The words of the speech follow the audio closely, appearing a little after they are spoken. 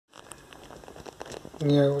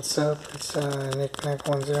Yeah, what's up? It's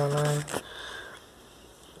NickNack109.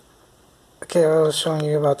 Okay, I was showing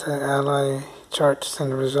you about the ally charts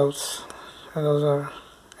and the results. And those are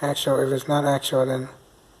actual. If it's not actual, then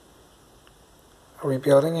are we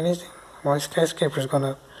building anything? My skyscraper's going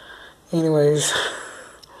up. Anyways,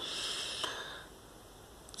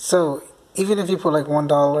 so even if you put like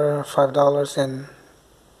 $1 or $5 in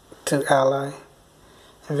to Ally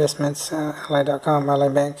Investments, Ally.com, Ally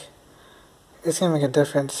Bank, it's going to make a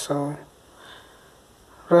difference. So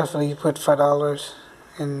roughly you put $5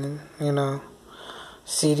 in,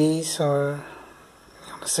 CDs or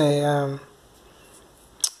say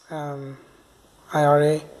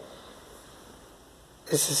IRA.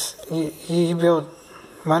 It's just you build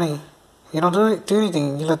money. You don't do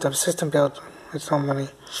anything. You let the system build its own money.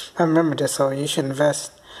 I remember this, so you should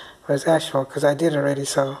invest. But it's actual because I did already.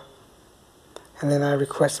 So, and then I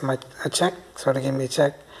request a check, so they give me a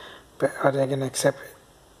check. But are they gonna accept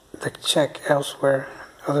the check elsewhere?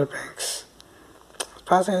 Other banks. It's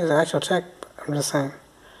possible it's an actual check. I'm just saying.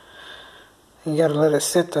 You gotta let it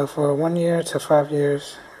sit though for 1 year to 5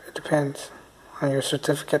 years. It depends on your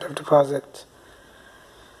certificate of deposit.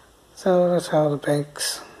 So that's how the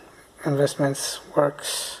bank's investments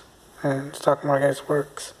works and stock markets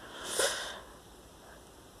works.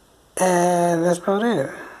 And that's about it.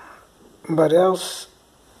 But else,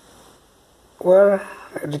 where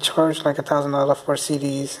they charge like $1,000 for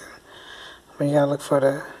CDs, but you gotta look for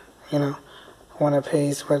the, one that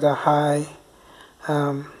pays with a high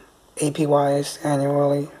APYs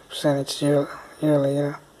annually, percentage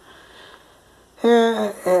yearly,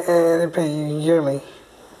 Yeah, they pay you yearly.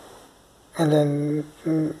 And then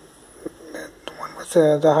the one with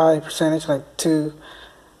the high percentage, like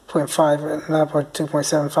 2.5 and up, or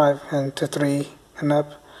 2.75 and to 3 and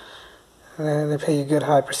up, they pay you good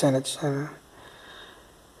high percentage.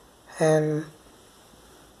 And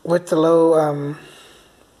with the low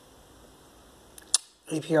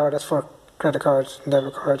APR, that's for credit cards,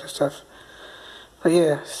 debit cards, and stuff. But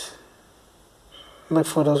yes, look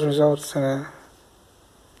for those results. And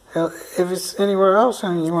if it's anywhere else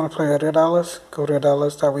and you want to play at $1, go to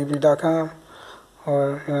 $1.weebly.com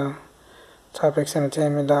or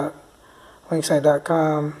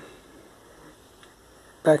topicsentertainment.wixsite.com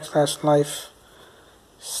 /life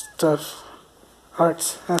stuff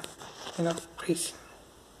arts. Peace.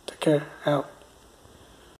 Take care. Out.